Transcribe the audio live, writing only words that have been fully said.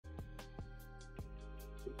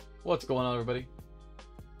What's going on, everybody?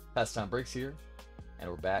 Pastime Breaks here, and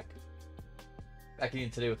we're back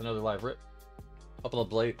again today with another live rip. Up on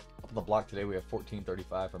the block today, we have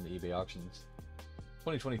 1435 from the eBay auctions.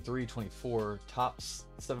 2023-24 TOPPS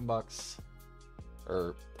 7-box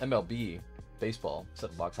or MLB baseball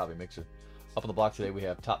 7-box hobby mixer. Up on the block today, we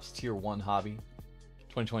have TOPPS Tier 1 hobby,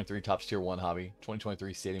 2023 TOPPS Tier 1 hobby,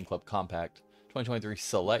 2023 Stadium Club Compact, 2023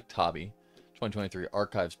 Select hobby, 2023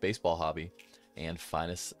 Archives baseball hobby, and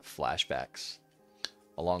Finest Flashbacks,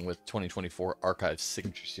 along with 2024 Archives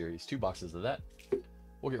Signature Series. 2 boxes of that.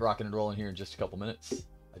 We'll get rocking and rolling here in just a couple minutes.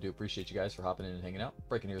 I do appreciate you guys for hopping in and hanging out,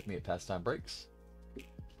 breaking here with me at Pastime Breaks.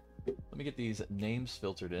 Let me get these names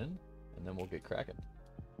filtered in, and then we'll get cracking.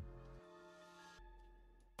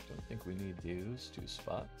 Don't think we need those 2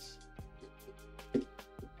 spots.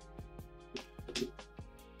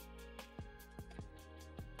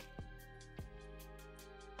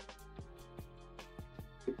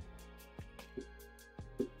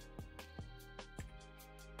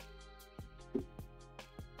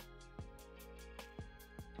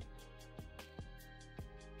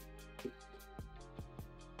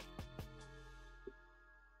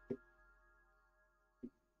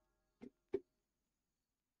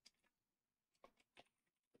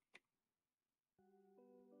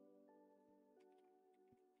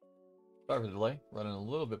 Sorry for the delay, running a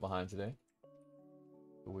little bit behind today,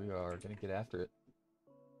 but we are going to get after it.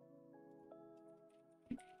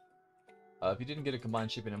 If you didn't get a combined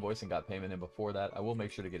shipping invoice and got payment in before that, I will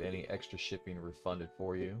make sure to get any extra shipping refunded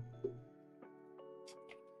for you.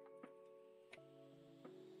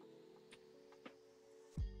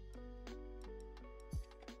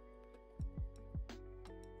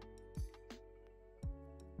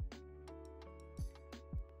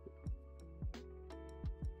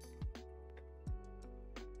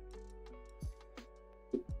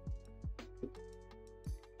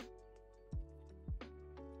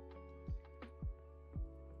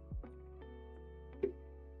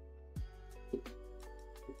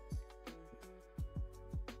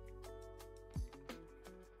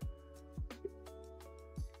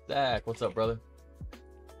 Zach, what's up, brother?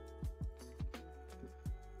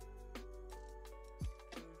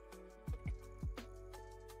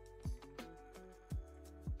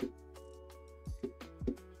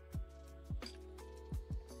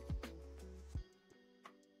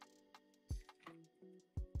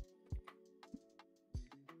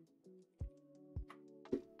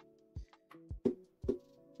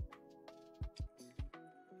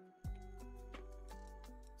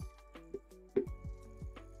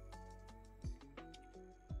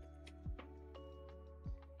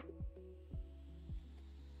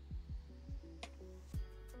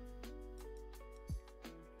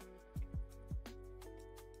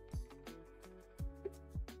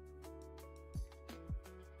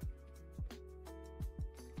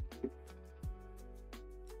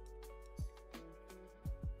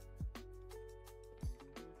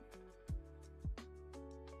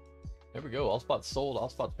 There we go. All spots sold, all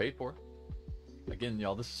spots paid for. Again,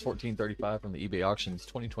 y'all, this is 1435 from the eBay auctions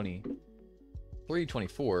 2023-24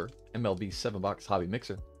 MLB 7-box hobby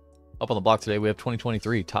mixer. Up on the block today, we have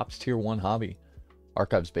 2023 TOPPS Tier 1 hobby,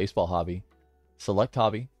 Archives baseball hobby, Select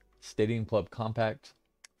hobby, Stadium Club Compact,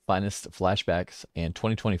 Finest Flashbacks, and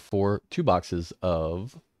 2024 2 boxes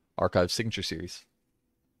of Archives Signature Series.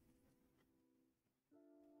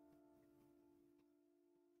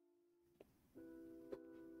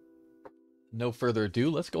 No further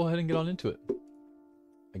ado, let's go ahead and get on into it.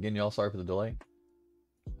 Again, y'all, sorry for the delay.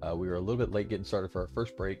 We were a little bit late getting started for our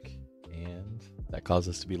first break, and that caused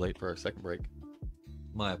us to be late for our second break.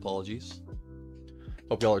 My apologies.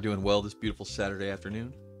 Hope y'all are doing well this beautiful Saturday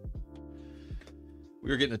afternoon.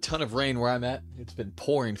 We are getting a ton of rain where I'm at. It's been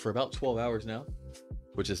pouring for about 12 hours now,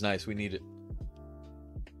 which is nice. We need it.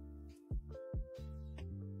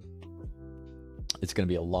 It's going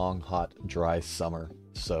to be a long, hot, dry summer,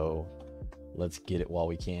 so let's get it while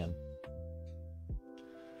we can.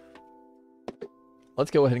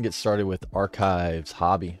 Let's go ahead and get started with Archives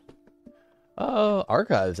hobby.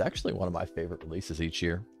 Archives, actually one of my favorite releases each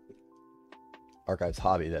year. Archives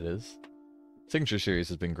hobby, that is. Signature Series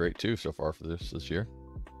has been great too so far for this year.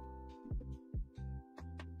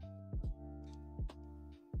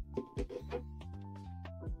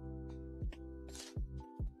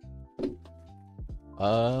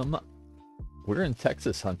 We're in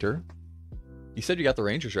Texas, Hunter. You said you got the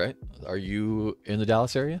Rangers, right? Are you in the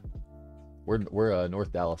Dallas area? We're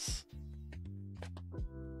North Dallas.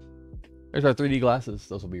 There's our 3D glasses.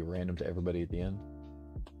 Those will be random to everybody at the end.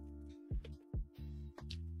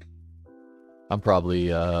 I'm probably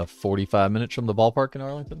 45 minutes from the ballpark in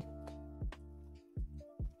Arlington.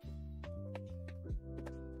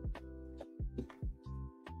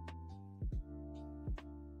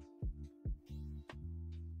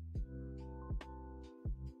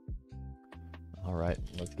 All right,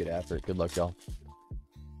 let's get after it. Good luck, y'all.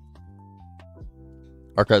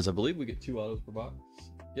 Archives, I believe we get 2 autos per box.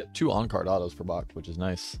 Yep, 2 on-card autos per box, which is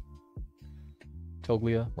nice.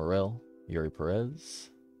 Toglia, Morel, Yuri Perez.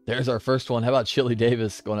 There's our first one. How about Chili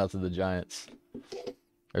Davis going out to the Giants?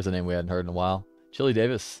 There's a name we hadn't heard in a while. Chili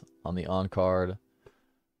Davis on the on-card.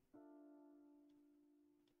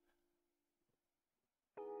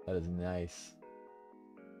 That is nice.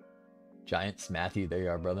 Giants, Matthew, there you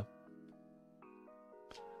are, brother.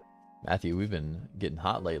 Matthew, we've been getting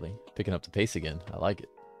hot lately. Picking up the pace again. I like it.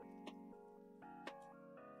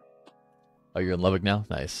 Oh, you're in Lubbock now?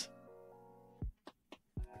 Nice.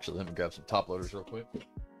 Actually, let me grab some top loaders real quick.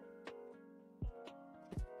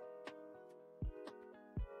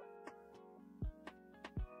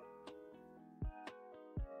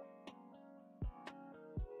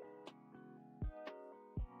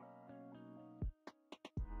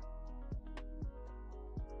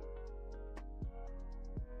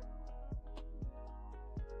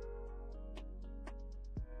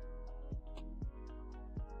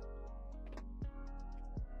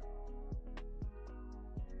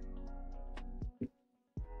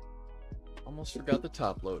 Almost forgot the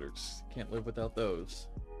top loaders. Can't live without those.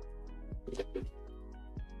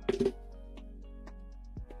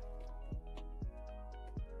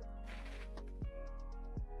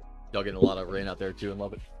 Y'all getting a lot of rain out there too in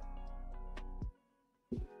Lubbock?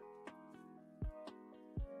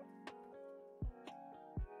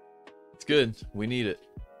 It's good. We need it.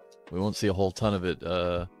 We won't see a whole ton of it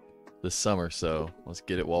this summer, so let's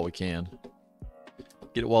get it while we can.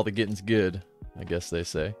 Get it while the getting's good, I guess they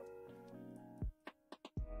say.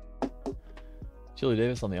 Chili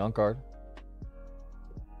Davis on the on-card.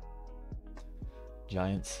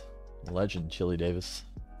 Giants legend Chili Davis.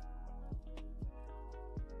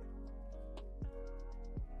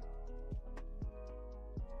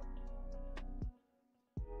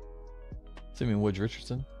 Simeon Woods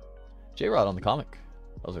Richardson. J-Rod on the comic.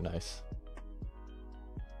 Those are nice.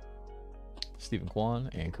 Stephen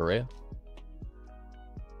Kwan and Correa.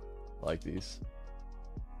 I like these.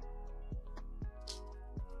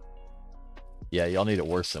 Yeah, y'all need it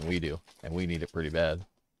worse than we do. And we need it pretty bad.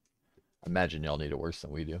 Imagine y'all need it worse than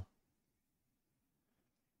we do.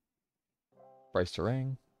 Bryce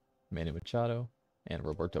Terang, Manny Machado, and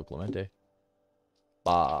Roberto Clemente.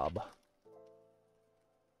 Bob.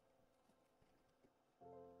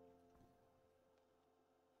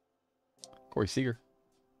 Corey Seager.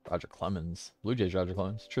 Roger Clemens. Blue Jays Roger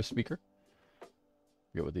Clemens. Tris Speaker.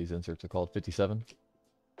 Forget what these inserts are called. 57.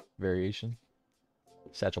 Variation.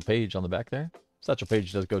 Satchel Paige on the back there. Satchel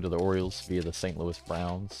Paige does go to the Orioles via the St. Louis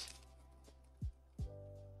Browns.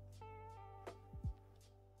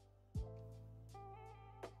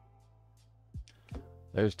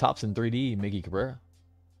 There's Topps in 3D, Miggy Cabrera,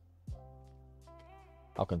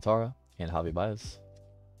 Alcantara, and Javi Baez.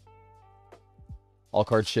 All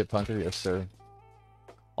cards ship, Hunter? Yes, sir.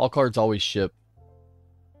 All cards always ship.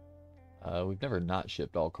 We've never not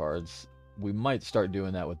shipped all cards. We might start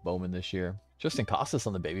doing that with Bowman this year. Justin Costas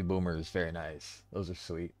on the Baby Boomer is very nice. Those are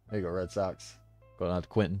sweet. There you go, Red Sox. Going out to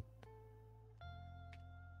Quentin.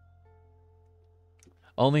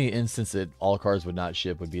 Only instance that all cards would not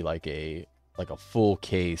ship would be like a full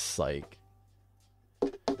case, like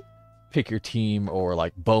pick your team, or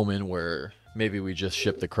like Bowman, where maybe we just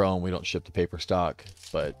ship the chrome, we don't ship the paper stock,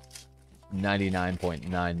 but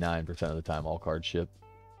 99.99% of the time all cards ship.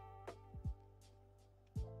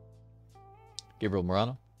 Gabriel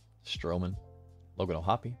Morano, Stroman, Logan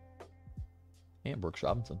O'Hoppe, and Brooks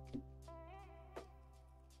Robinson.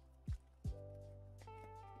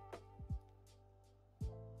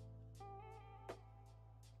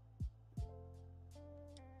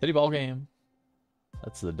 Teddy Ballgame.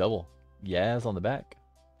 That's the double. Yaz on the back.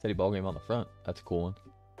 Teddy Ballgame on the front. That's a cool one.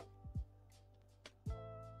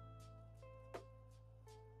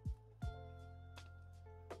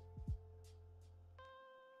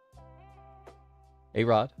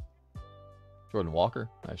 A-Rod. Jordan Walker.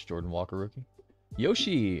 Nice Jordan Walker rookie.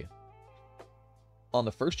 Yoshi on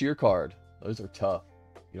the first year card. Those are tough.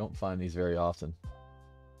 You don't find these very often.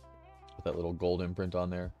 With that little gold imprint on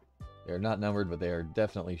there. They're not numbered, but they are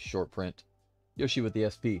definitely short print. Yoshi with the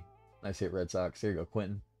SP. Nice hit, Red Sox. There you go,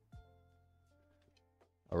 Quentin.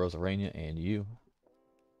 A Rosarena and you.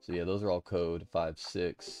 So yeah, those are all code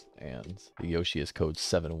 5-6, and the Yoshi is code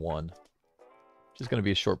 7-1. Which is going to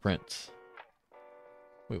be a short print.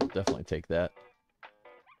 We will definitely take that.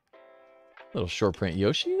 Little short print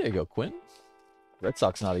Yoshi. There you go, Quentin. Red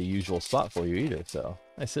Sox not a usual spot for you either, so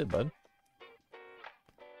nice hit, bud.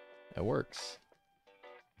 That works.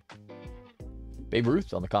 Babe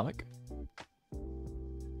Ruth on the comic.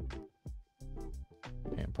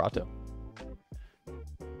 Prato.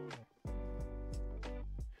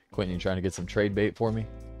 Quentin, you trying to get some trade bait for me?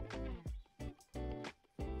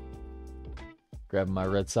 Grabbing my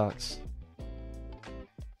Red Sox.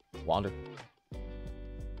 Wander.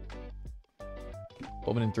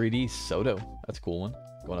 Bowman in 3D, Soto. That's a cool one.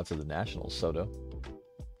 Going out to the Nationals, Soto.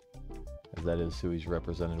 As that is who he's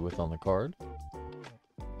represented with on the card.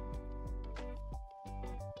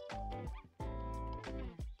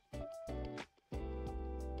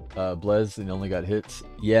 Blez and only got hits.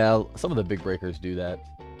 Yeah, some of the big breakers do that.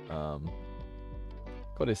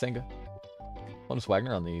 Kodai Senga. Honus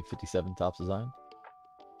Wagner on the 57 Topps design.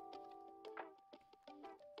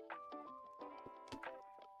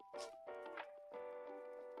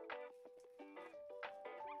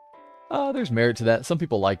 There's merit to that. Some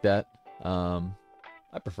people like that. I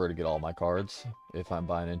prefer to get all my cards if I'm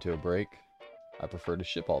buying into a break. I prefer to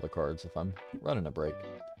ship all the cards if I'm running a break.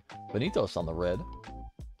 Benito's on the red.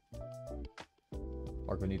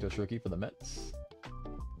 Mark Benito's rookie for the Mets.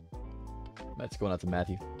 Mets going out to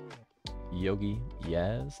Matthew. Yogi,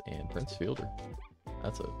 Yaz, and Prince Fielder.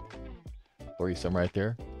 That's a worrisome right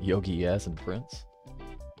there. Yogi, Yaz, and Prince.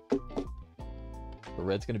 The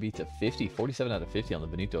red's going to be to 50. 47 out of 50 on the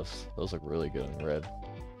Benitos. Those look really good in red.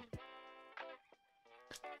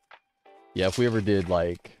 Yeah, if we ever did,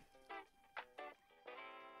 like,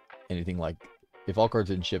 anything like... If all cards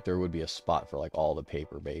didn't ship, there would be a spot for, like, all the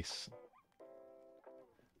paper base.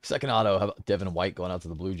 Second auto, how about Devin White going out to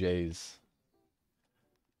the Blue Jays?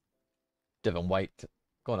 Devin White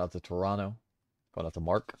going out to Toronto. Going out to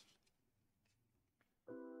Mark.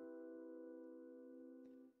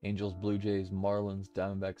 Angels, Blue Jays, Marlins,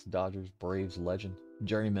 Diamondbacks, Dodgers, Braves, Legend.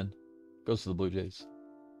 Journeyman goes to the Blue Jays.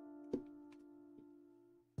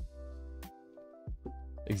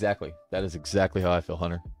 Exactly. That is exactly how I feel,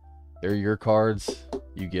 Hunter. They're your cards.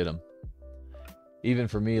 You get them. Even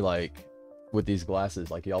for me, like, with these glasses,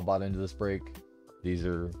 like, y'all bought into this break. These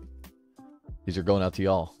are going out to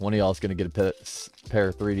y'all. One of y'all is going to get a pair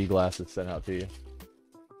of 3D glasses sent out to you.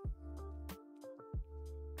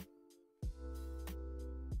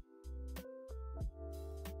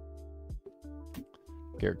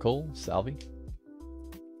 Garrett Cole, Salvi.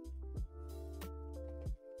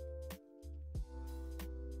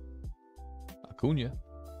 Acuna.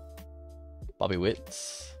 Bobby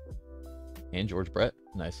Witts. And George Brett.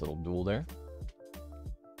 Nice little duel there.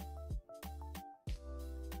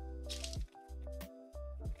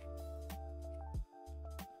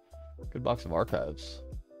 Good box of archives.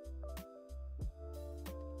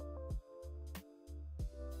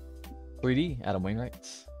 .3D, Adam Wainwright.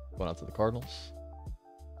 Going out to the Cardinals.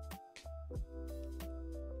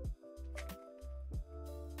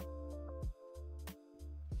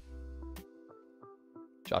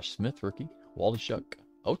 Josh Smith, rookie. Waldashuk.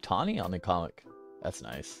 Ohtani on the comic. That's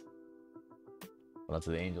nice. Going out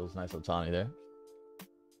to the Angels. Nice Ohtani there.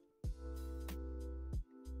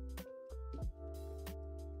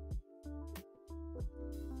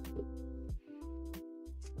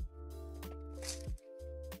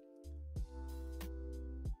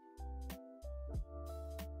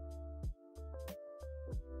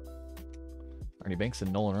 Ernie Banks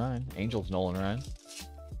and Nolan Ryan. Angels, Nolan Ryan.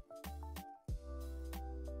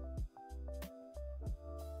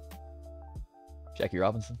 Jackie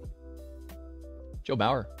Robinson. Joe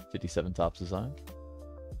Mauer, 57 Topps design.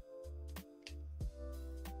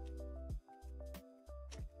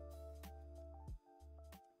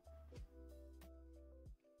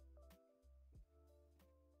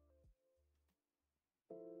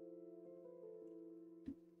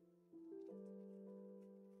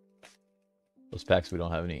 Those packs we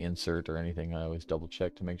don't have any insert or anything. I always double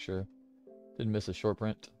check to make sure. Didn't miss a short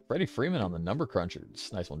print. Freddie Freeman on the number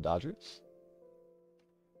crunchers. Nice one, Dodgers.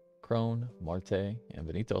 Crone, Marte, and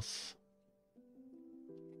Benitos.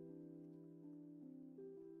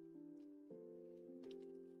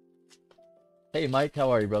 Hey, Mike. How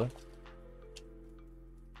are you, brother?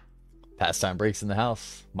 Pastime breaks in the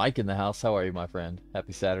house. Mike in the house. How are you, my friend?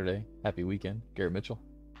 Happy Saturday. Happy weekend. Garrett Mitchell.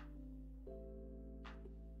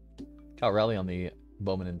 Kyle Raleigh on the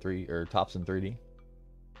Bowman in 3 or Topps in 3D.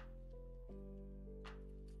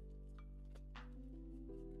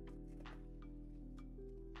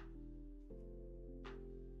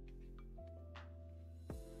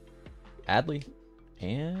 Adley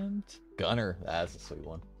and Gunner. That's a sweet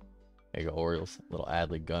one. There you go, Orioles. Little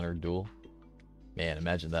Adley Gunner duel. Man,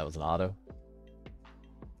 imagine that was an auto.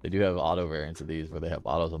 They do have auto variants of these where they have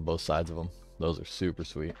autos on both sides of them. Those are super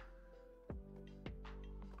sweet.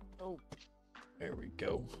 Oh, there we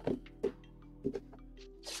go.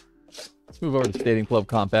 Let's move over to Stadium Club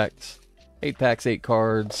Compacts. 8 packs, 8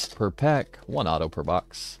 cards per pack, 1 auto per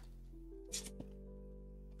box.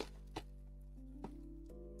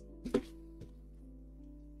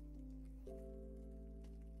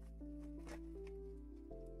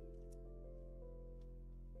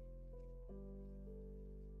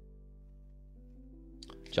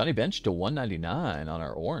 Johnny Bench to 199 on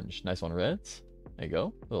our orange. Nice one, Reds. There you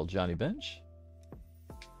go. Little Johnny Bench.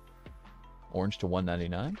 Orange to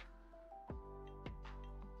 199.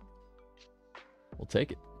 We'll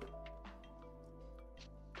take it.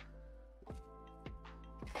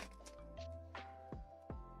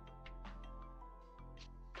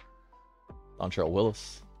 Dontrell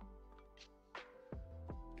Willis.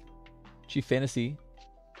 Chief Fantasy,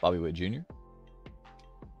 Bobby Witt Jr.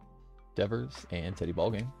 Devers and Teddy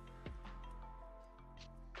Ballgame.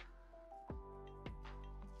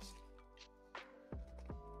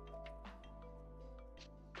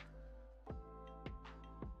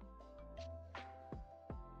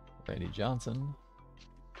 Randy Johnson.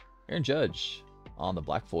 Aaron Judge on the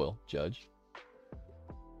black foil. Judge.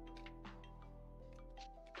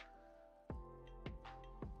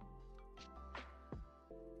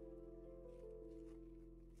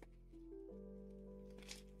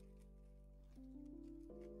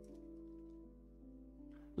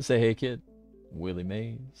 Let's say hey kid. Willie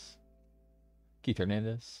Mays. Keith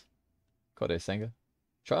Hernandez. Kodai Senga.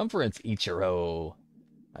 Triumvirate Ichiro.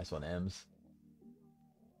 Nice one, M's.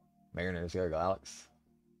 Mariners, Gargo Alex.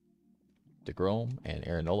 DeGrom and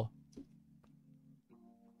Aaron Nola.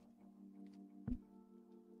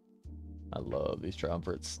 I love these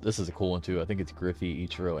triumvirates. This is a cool one too. I think it's Griffey,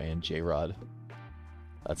 Ichiro, and J-Rod.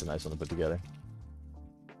 That's a nice one to put together.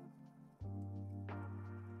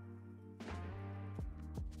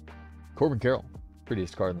 Corbin Carroll.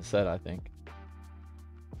 Prettiest card in the set, I think.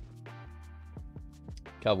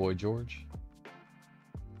 Cowboy George.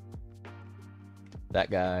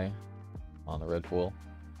 That guy on the red foil.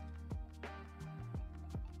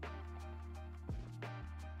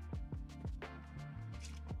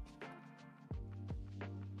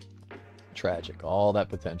 Tragic. All that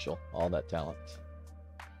potential, all that talent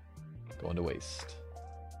going to waste.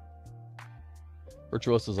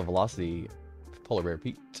 Virtuosos of Velocity, Polar Bear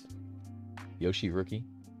Pete, Yoshi rookie,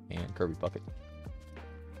 and Kirby Puckett.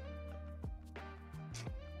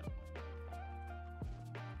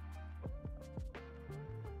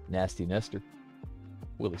 Nasty Nestor,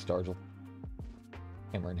 Willie Stargell,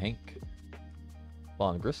 Hammer and Hank,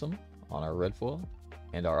 Vaughn Grissom on our red foil,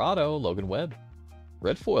 and our auto, Logan Webb.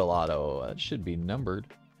 Red foil auto, that should be numbered.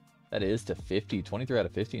 That is to 50, 23 out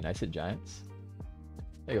of 50. Nice hit, Giants.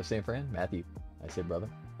 There you go, San Fran. Matthew, nice hit, brother.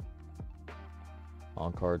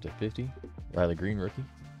 On card to 50, Riley Green rookie.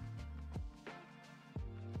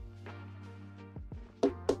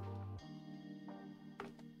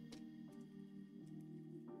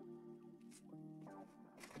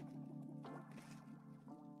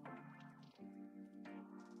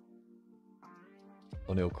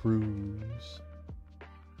 O'Neal Cruz.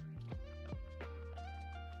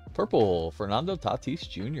 Purple, Fernando Tatis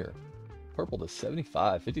Jr. Purple to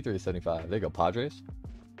 75, 53 to 75. There you go, Padres.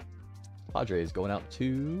 Padres going out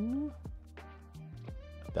to...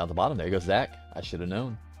 down the bottom. There you go, Zach. I should have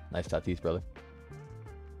known. Nice Tatis, brother.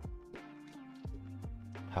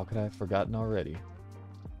 How could I have forgotten already?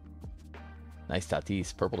 Nice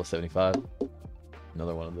Tatis, purple to 75.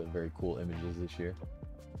 Another one of the very cool images this year.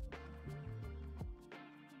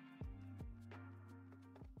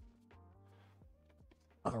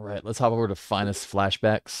 All right, let's hop over to Finest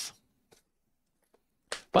Flashbacks.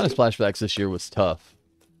 Finest Flashbacks this year was tough.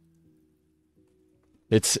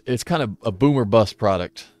 It's kind of a boomer bust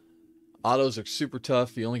product. Autos are super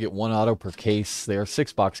tough. You only get one auto per case. They are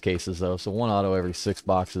 6-box cases though, so one auto every 6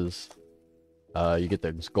 boxes. You get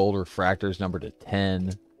those gold refractors numbered to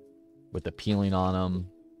 10 with the peeling on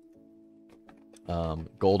them.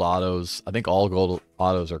 Gold autos. I think all gold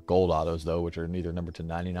autos are gold autos though, which are neither numbered to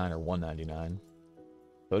 99 or 199.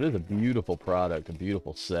 So it is a beautiful product, a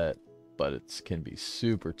beautiful set, but it can be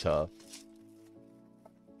super tough.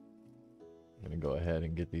 I'm going to go ahead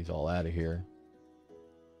and get these all out of here.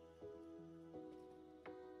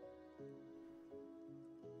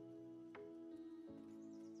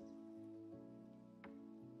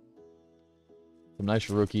 Some nice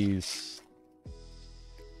rookies.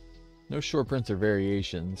 No short prints or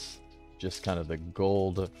variations. Just kind of the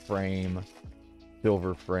gold frame,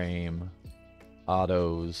 silver frame,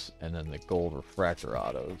 autos, and then the gold refractor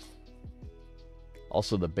autos.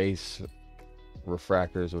 Also the base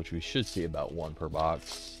refractors, which we should see about 1 per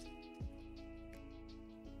box.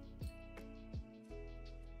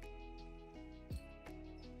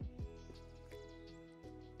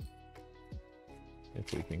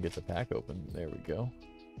 If we can get the pack open. There we go.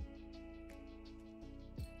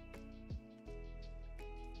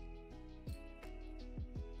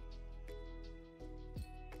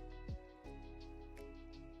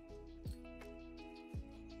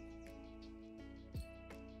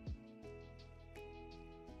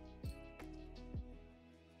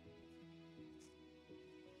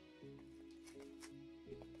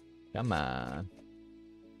 Come on.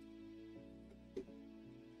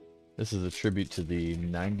 This is a tribute to the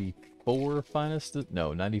 94 finest?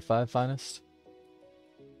 No, 95 finest.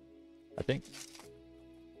 I think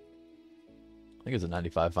it's a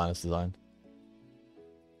 95 finest design.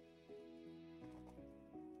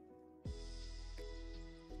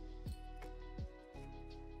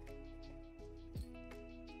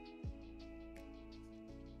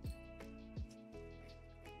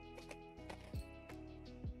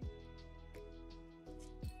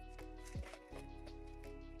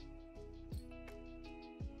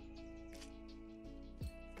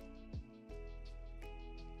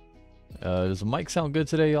 Does the mic sound good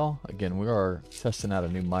today, y'all? Again, we are testing out a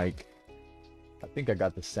new mic. I think I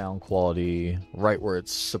got the sound quality right where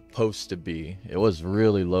it's supposed to be. It was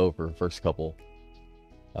really low for the first couple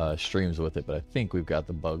streams with it, but I think we've got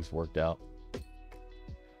the bugs worked out.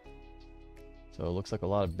 So it looks like a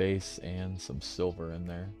lot of bass and some silver in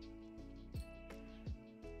there.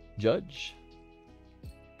 Judge.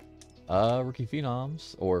 Rookie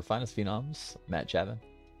Phenoms, or Finest Phenoms, Matt Chapman.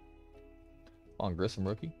 Juan Grissom,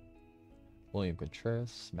 rookie. William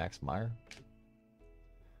Contreras, Max Meyer.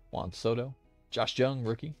 Juan Soto. Josh Jung,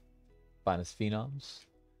 rookie. Finest Phenoms.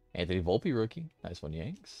 Anthony Volpe, rookie. Nice one,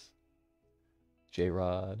 Yanks.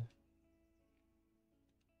 J-Rod.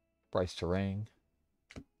 Bryce Terang.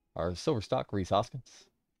 Our silver stock, Reese Hoskins.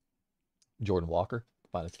 Jordan Walker,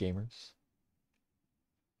 Finest Gamers.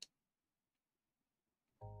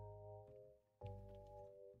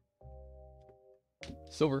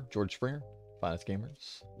 Silver, George Springer, Finest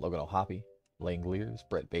Gamers. Logan O'Hoppe, Langoliers,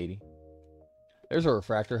 Brett Beatty. There's a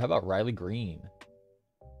refractor. How about Riley Green?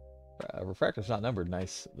 Refractor's not numbered.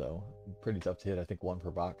 Nice, though. Pretty tough to hit. I think 1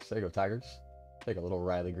 per box. There you go, Tigers. Take a little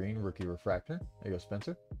Riley Green, rookie refractor. There you go,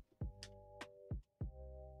 Spencer.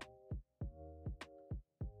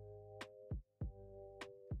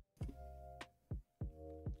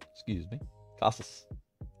 Excuse me. Casas.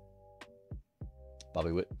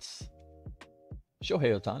 Bobby Witts.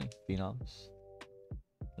 Shohei Ohtani, Phenoms.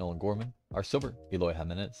 Nolan Gorman. Our silver, Eloy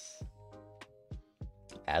Jimenez.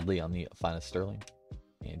 Adley on the Finest Sterling.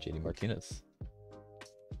 And JD Martinez.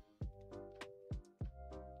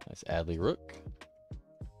 Nice Adley Rook.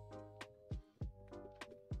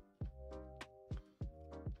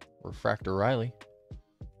 Refractor Riley.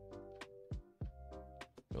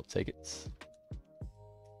 We'll take it.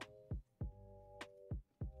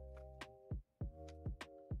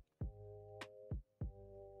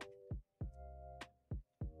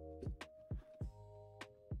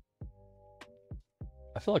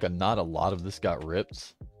 I feel like not a lot of this got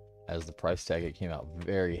ripped, as the price tag, it came out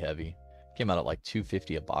very heavy. Came out at like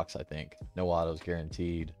 $250 a box, I think. No autos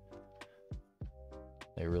guaranteed.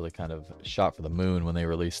 They really kind of shot for the moon when they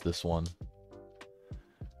released this one.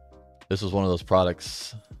 This was one of those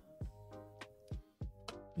products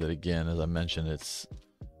that, again, as I mentioned, it's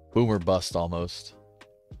boomer bust almost.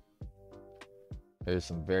 There's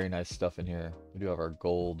some very nice stuff in here. We do have our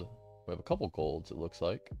gold. We have a couple golds, it looks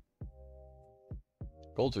like.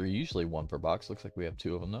 Golds are usually 1 per box. Looks like we have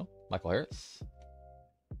 2 of them, though. Michael Harris.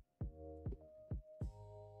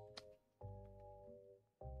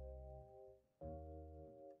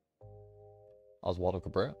 Oswaldo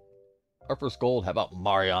Cabrera. Our first gold. How about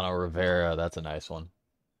Mariano Rivera? That's a nice one.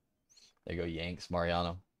 There you go, Yanks,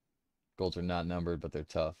 Mariano. Golds are not numbered, but they're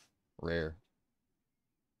tough. Rare.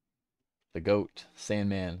 The GOAT,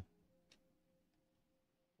 Sandman.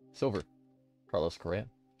 Silver, Carlos Correa.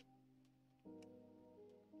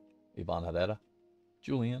 Ivan Herrera.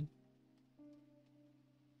 Julian.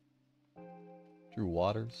 Drew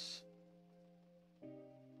Waters.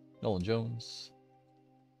 Nolan Jones.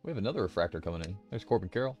 We have another refractor coming in. There's Corbin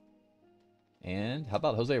Carroll. And how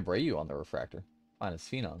about Jose Abreu on the refractor? Finest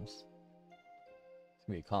Phenoms. It's going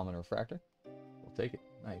to be a common refractor. We'll take it.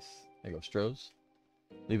 Nice. There you go, Strohs.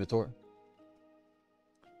 Levator.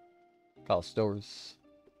 Kyle Stowers.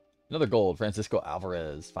 Another gold. Francisco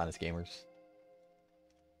Alvarez. Finest Gamers.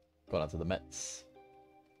 Going out to the Mets.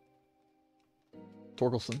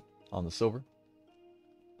 Torkelson on the silver.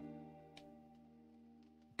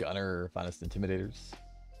 Gunner, Finest Intimidators.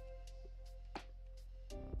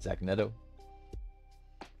 Zach Neto.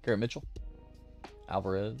 Garrett Mitchell.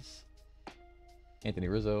 Alvarez. Anthony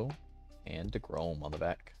Rizzo. And DeGrom on the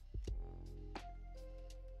back.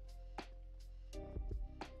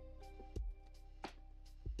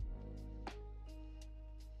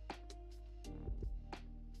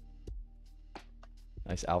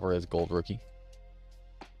 Nice Alvarez gold rookie.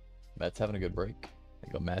 Mets having a good break. There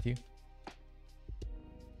you go, Matthew.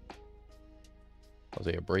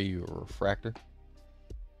 Jose Abreu refractor.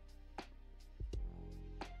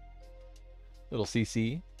 Little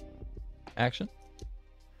CC action.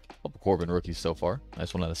 Couple Corbin rookies so far.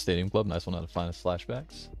 Nice one out of Stadium Club. Nice one out of Finest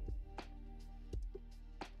Flashbacks.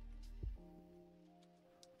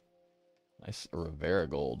 Nice Rivera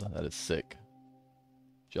gold. That is sick.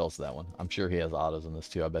 Jealous of that one. I'm sure he has autos in this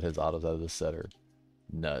too. I bet his autos out of this set are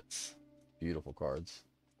nuts. Beautiful cards.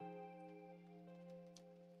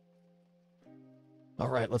 All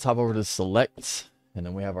right, let's hop over to Select. And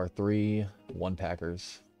then we have our 3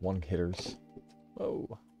 one-packers, one-hitters.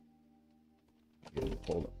 Whoa.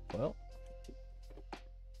 Hold up. Well.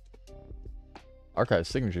 Archive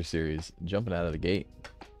Signature Series. Jumping out of the gate.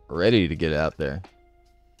 Ready to get out there.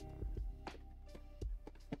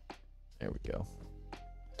 There we go.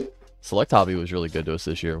 Select Hobby was really good to us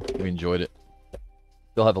this year. We enjoyed it.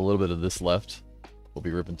 Still have a little bit of this left. We'll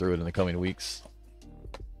be ripping through it in the coming weeks.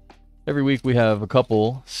 Every week we have a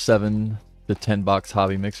couple 7 to 10 box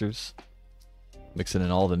hobby mixers. Mixing in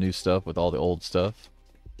all the new stuff with all the old stuff.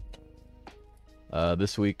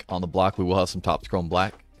 This week on the block we will have some Topps Chrome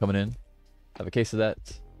Black coming in. Have a case of that.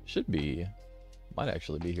 Might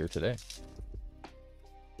actually be here today.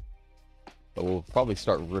 But we'll probably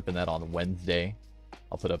start ripping that on Wednesday.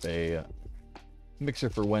 I'll put up a mixer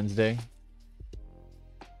for Wednesday.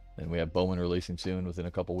 Then we have Bowman releasing soon within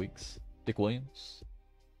a couple weeks. Dick Williams.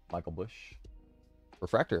 Michael Bush.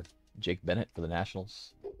 Refractor. Jake Bennett for the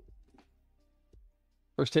Nationals.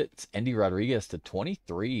 First hit, it's Endy Rodriguez to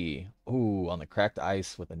 23. Ooh, on the cracked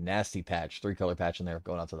ice with a nasty patch. 3-color patch in there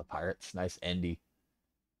going out to the Pirates. Nice Endy.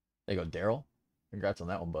 There you go, Daryl. Congrats on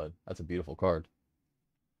that one, bud. That's a beautiful card.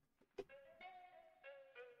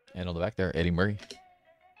 And on the back there, Eddie Murray.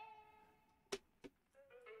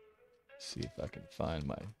 See if I can find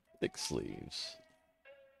my thick sleeves.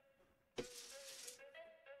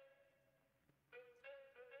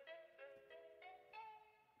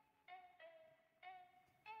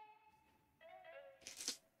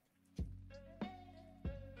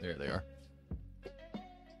 There they are.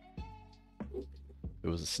 If it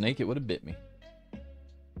was a snake, it would have bit me.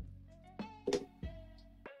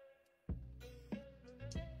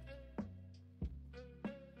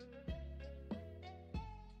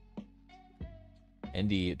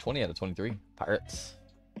 Endy 20 out of 23. Pirates.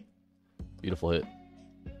 Beautiful hit.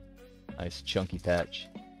 Nice chunky patch.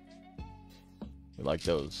 We like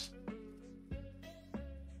those.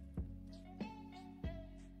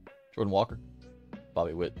 Jordan Walker.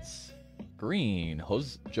 Bobby Witts. Green.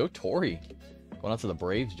 Joe Torre. Going out to the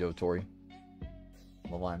Braves, Joe Torre.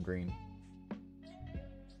 The lime green.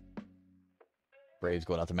 Braves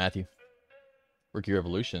going out to Matthew. Rookie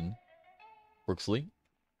Revolution. Brooks Lee.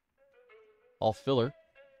 All filler.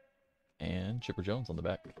 And Chipper Jones on the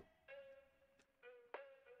back.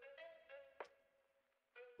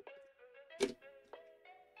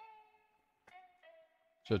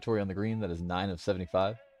 Joe Torre on the green. That is 9 of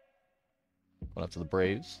 75. Going up to the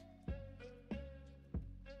Braves.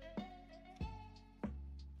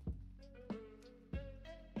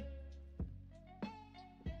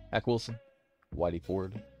 Hack Wilson. Whitey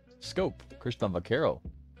Ford. Scope. Christian Vaquero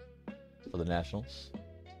for the Nationals.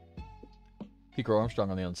 Pico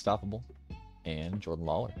Armstrong on the Unstoppable. And Jordan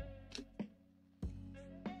Lawler.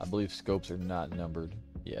 I believe scopes are not numbered.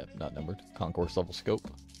 Yeah, not numbered. Concourse level scope.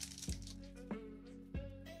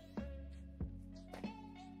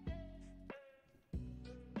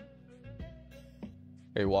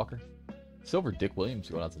 Harry Walker. Silver Dick Williams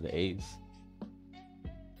going out to the A's.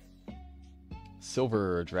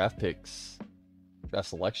 Silver draft picks. Draft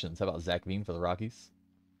selections. How about Zach Veen for the Rockies?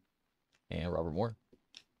 And Robert Moore.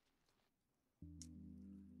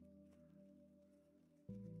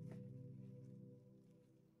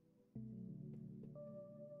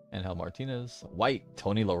 And Hal Martinez. White.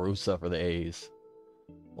 Tony La Russa for the A's.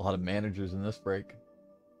 A lot of managers in this break.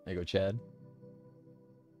 There you go, Chad.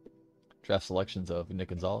 Draft selections of Nick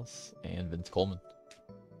Gonzalez and Vince Coleman.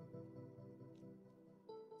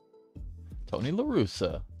 Tony La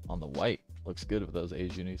Russa on the white. Looks good with those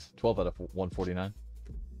A's unis. 12 out of 149.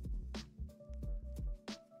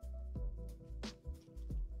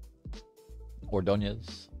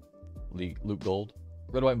 Ordonez. Luke Gold.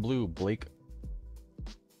 Red, white, and blue. Blake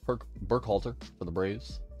Burkhalter for the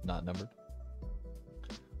Braves. Not numbered.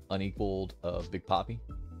 Unequaled of Big Papi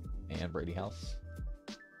and Brady House.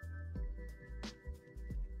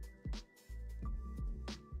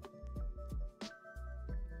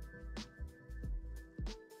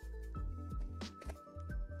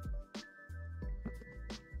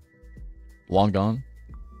 Long gone.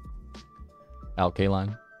 Al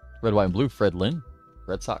Kaline. Red, white, and blue, Fred Lynn.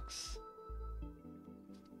 Red Sox.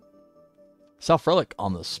 Sal Frelick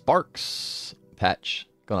on the Sparks patch.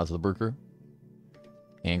 Going out to the Brew Crew.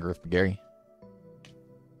 And Griff McGarry.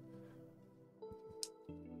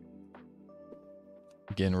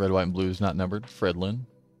 Again, red, white, and blue is not numbered. Fred Lynn.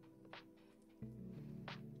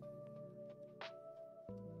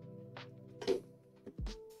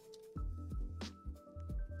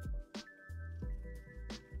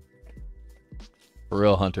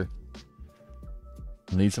 Real Hunter.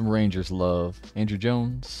 Need some Rangers love. Andrew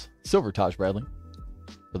Jones. Silver Taj Bradley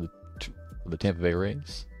for the Tampa Bay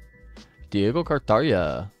Rays. Diego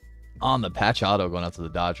Cartaria on the patch auto going out to the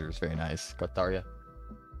Dodgers. Very nice. Cartaria.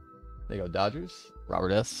 There you go, Dodgers.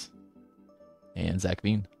 Robert S. And Zach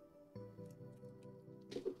Bean.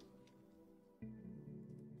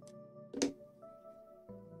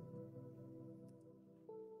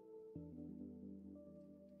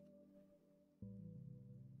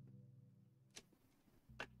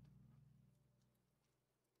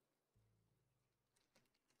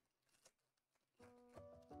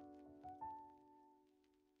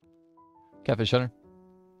 Catfish Hunter.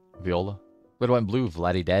 Viola. Red, white, and blue,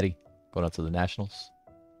 Vladdy Daddy. Going out to the Nationals.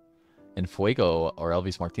 And Fuego or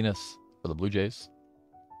Elvis Martinez for the Blue Jays.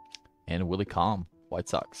 And Willie Calm, White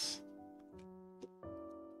Sox.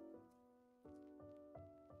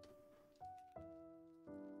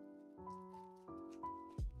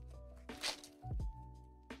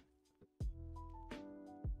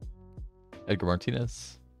 Edgar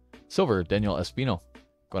Martinez. Silver, Daniel Espino.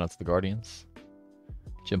 Going out to the Guardians.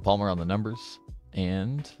 Jim Palmer on the numbers.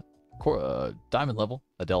 And diamond level,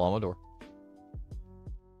 Adele Amador.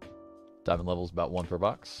 Diamond level is about 1 per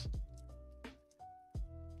box.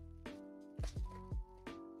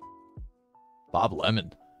 Bob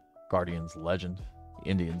Lemon, Guardians legend.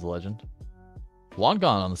 Indians legend. Wangan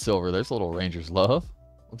on the silver. There's a little Rangers love.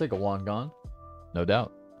 We'll take a Wangan. No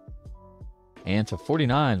doubt. And to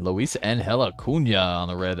 49, Luis Angel Acuna on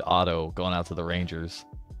the red auto going out to the Rangers.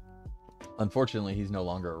 Unfortunately, he's no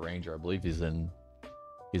longer a Ranger. I believe he's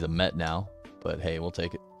a Met now. But hey, we'll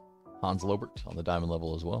take it. Hans Lobert on the diamond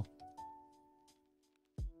level as well.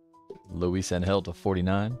 Luis Angel to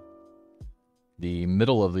 49. The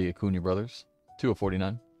middle of the Acuna brothers. 2 of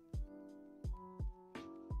 49.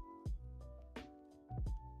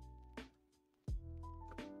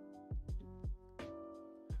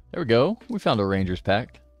 There we go. We found a Rangers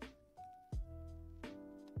pack.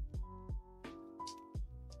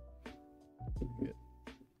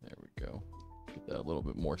 There we go. Get that a little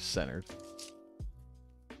bit more centered.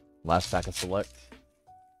 Last pack of select.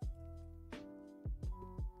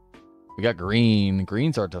 We got green.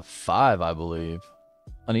 Greens are to 5, I believe.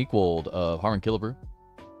 Unequaled of Harmon Killebrew.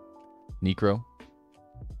 Necro.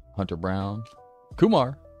 Hunter Brown.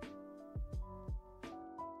 Kumar.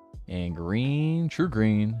 And green. True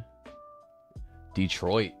green.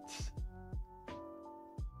 Detroit.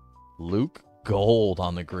 Luke Gold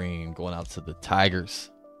on the green. Going out to the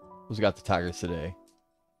Tigers. Who's got the Tigers today?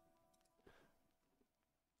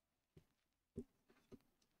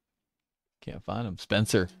 Can't find him.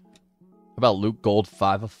 Spencer. How about Luke Gold,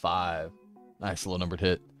 5 of 5? Nice little numbered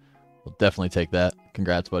hit. We'll definitely take that.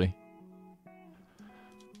 Congrats, buddy.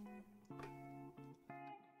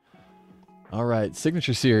 All right,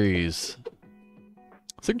 Signature Series.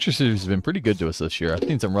 Signature Series has been pretty good to us this year. I've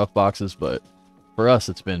seen some rough boxes, but for us,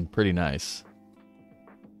 it's been pretty nice.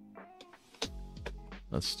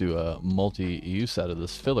 Let's do a multi-use out of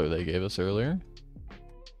this filler they gave us earlier.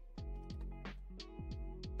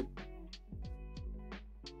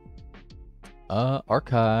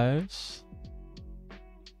 Archives.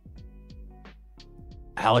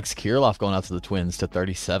 Alex Kirilloff going out to the Twins to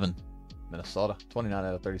 37. Minnesota, 29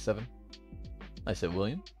 out of 37. Nice hit,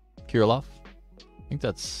 William. Kirilloff. I think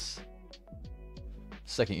that's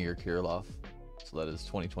second year Kirilloff. So that is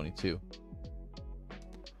 2022.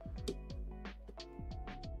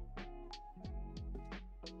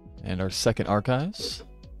 And our second Archives.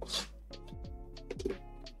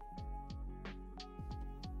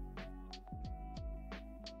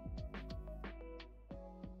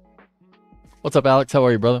 What's up, Alex? How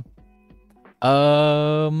are you, brother?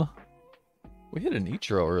 We hit an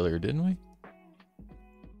Ichiro earlier, didn't we?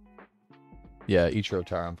 Yeah, Ichiro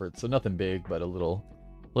Triumvirate. So nothing big, but a little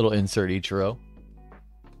insert Ichiro.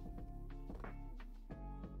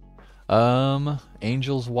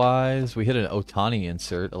 Angels wise, we hit an Otani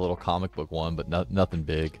insert, a little comic book one, but nothing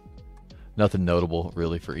big. Nothing notable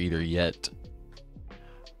really for either yet.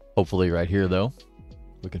 Hopefully right here though,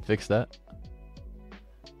 we can fix that.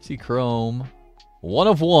 See Chrome, 1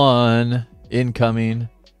 of 1 incoming.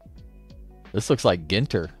 This looks like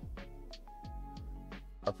Ginter.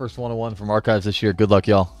 Our first 101 from Archives this year. Good luck,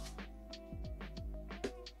 y'all.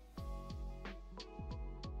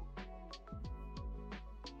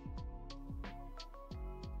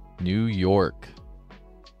 New York.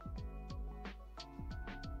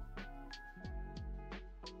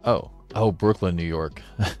 Oh, Brooklyn, New York.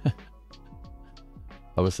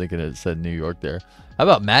 I was thinking it said New York there. How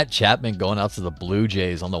about Matt Chapman going out to the Blue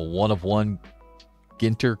Jays on the 1/1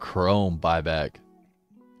 Ginter Chrome buyback?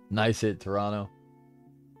 Nice hit, Toronto.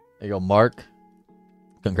 There you go, Mark.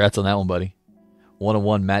 Congrats on that one, buddy.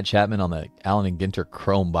 1/1 Matt Chapman on the Allen and Ginter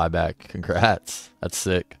Chrome buyback. Congrats. That's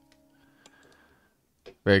sick.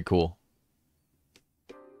 Very cool.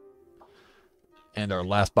 And our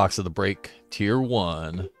last box of the break, Tier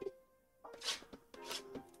 1.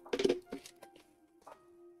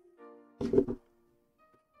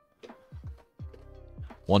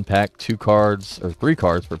 One pack, 2 cards, or 3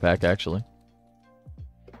 cards per pack, actually.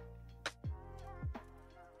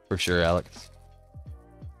 For sure, Alex.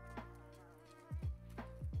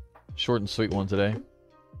 Short and sweet one today.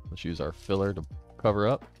 Let's use our filler to cover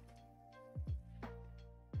up.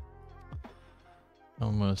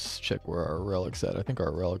 I'm going to check where our relic's at. I think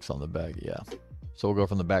our relic's on the back, yeah. So we'll go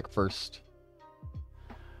from the back first.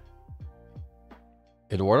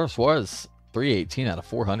 Eduardo Suarez, 318 out of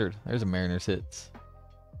 400. There's a Mariners hits.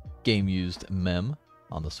 Game used mem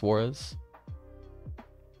on the Suarez.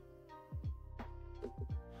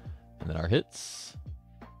 And then our hits.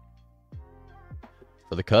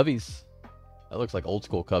 For the Cubbies. That looks like old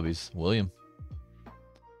school Cubbies. William.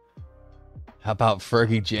 How about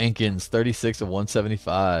Fergie Jenkins? 36 of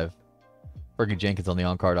 175. Fergie Jenkins on the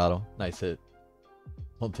on-card auto. Nice hit.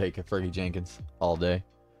 We'll take it, Fergie Jenkins, all day.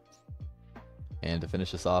 And to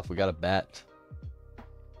finish us off, we got a bat.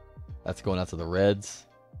 That's going out to the Reds.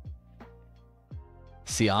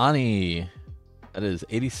 Ciani. That is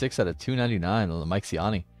 86 out of 299 on the Mike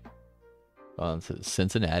Ciani. On to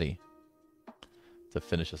Cincinnati. To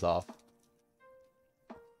finish us off.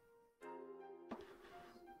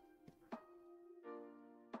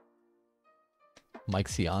 Mike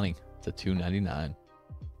Ciani to 299.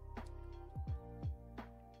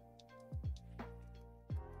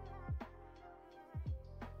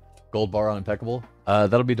 Gold bar on Impeccable.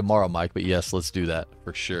 That'll be tomorrow, Mike. But yes, let's do that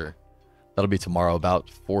for sure. That'll be tomorrow about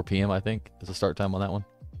 4 p.m. I think is the start time on that one.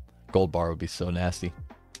 Gold bar would be so nasty.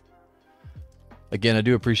 Again, I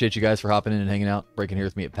do appreciate you guys for hopping in and hanging out, breaking here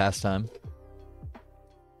with me at pastime.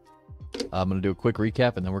 I'm going to do a quick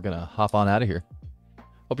recap and then we're going to hop on out of here.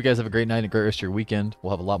 Hope you guys have a great night and a great rest of your weekend.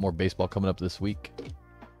 We'll have a lot more baseball coming up this week.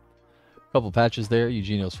 A couple patches there.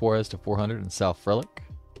 Eugenio Suarez to 400 and Sal Frelick.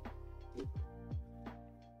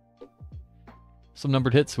 Some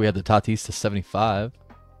numbered hits. We had the Tatis to 75.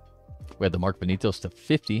 We had the Mark Benitez to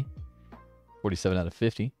 50. 47 out of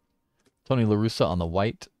 50. Tony La Russa on the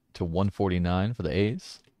white to 149 for the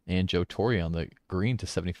A's. And Joe Torre on the green to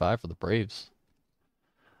 75 for the Braves.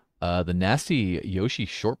 The nasty Yoshi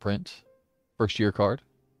short print. First year card.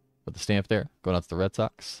 With the stamp there. Going out to the Red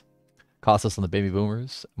Sox. Casas on the Baby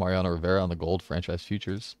Boomers. Mariano Rivera on the gold franchise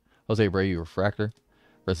futures. Jose Abreu refractor.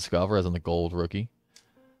 Francisco Alvarez on the gold rookie.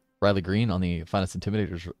 Riley Green on the Finest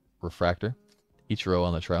Intimidators refractor. Ichiro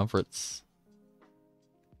on the Triumphrates.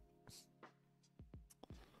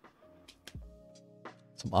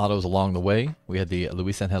 Some autos along the way. We had the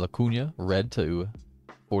Luis Angel Acuna red to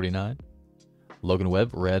 49. Logan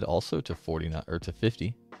Webb red also to 49 or to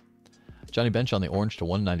 50. Johnny Bench on the orange to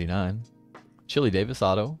 199. Chili Davis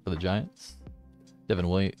auto for the Giants. Devin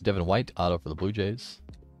White auto for the Blue Jays.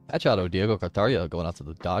 Patch auto Diego Cartagena going out to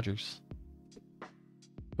the Dodgers.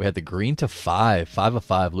 We had the green to 5. 5 of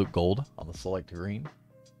 5 Luke Gold on the select green.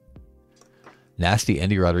 Nasty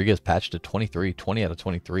Andy Rodriguez patch to 23. 20 out of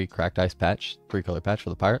 23 cracked ice patch. 3-color patch for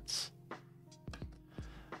the Pirates.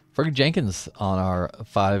 Fergie Jenkins on our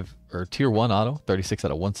tier 1 auto. 36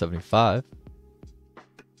 out of 175.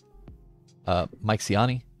 Mike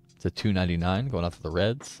Ciani to 299 going out to the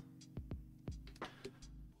Reds.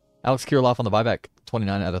 Alex Kirilloff on the buyback.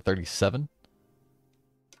 29 out of 37.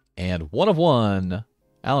 And 1 of 1.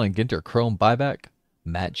 Allen Ginter Chrome buyback.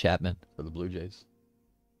 Matt Chapman for the Blue Jays.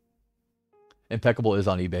 Impeccable is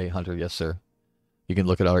on eBay, Hunter. Yes, sir. You can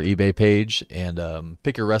look at our eBay page and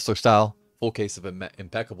pick your wrestler style. Full case of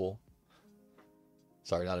Impeccable.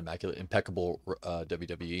 Sorry, not Immaculate. Impeccable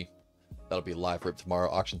WWE. That'll be live rip tomorrow.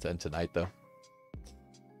 Auctions end tonight, though.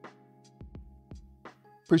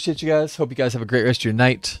 Appreciate you guys. Hope you guys have a great rest of your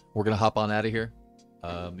night. We're going to hop on out of here.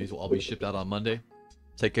 These will all be shipped out on Monday.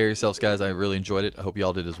 Take care of yourselves, guys. I really enjoyed it. I hope you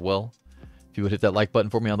all did as well. If you would hit that like button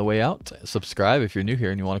for me on the way out, subscribe if you're new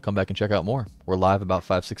here and you want to come back and check out more. We're live about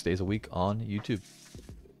 5-6 days a week on YouTube.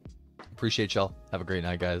 Appreciate y'all. Have a great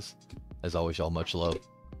night, guys. As always, y'all, much love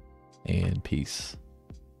and peace.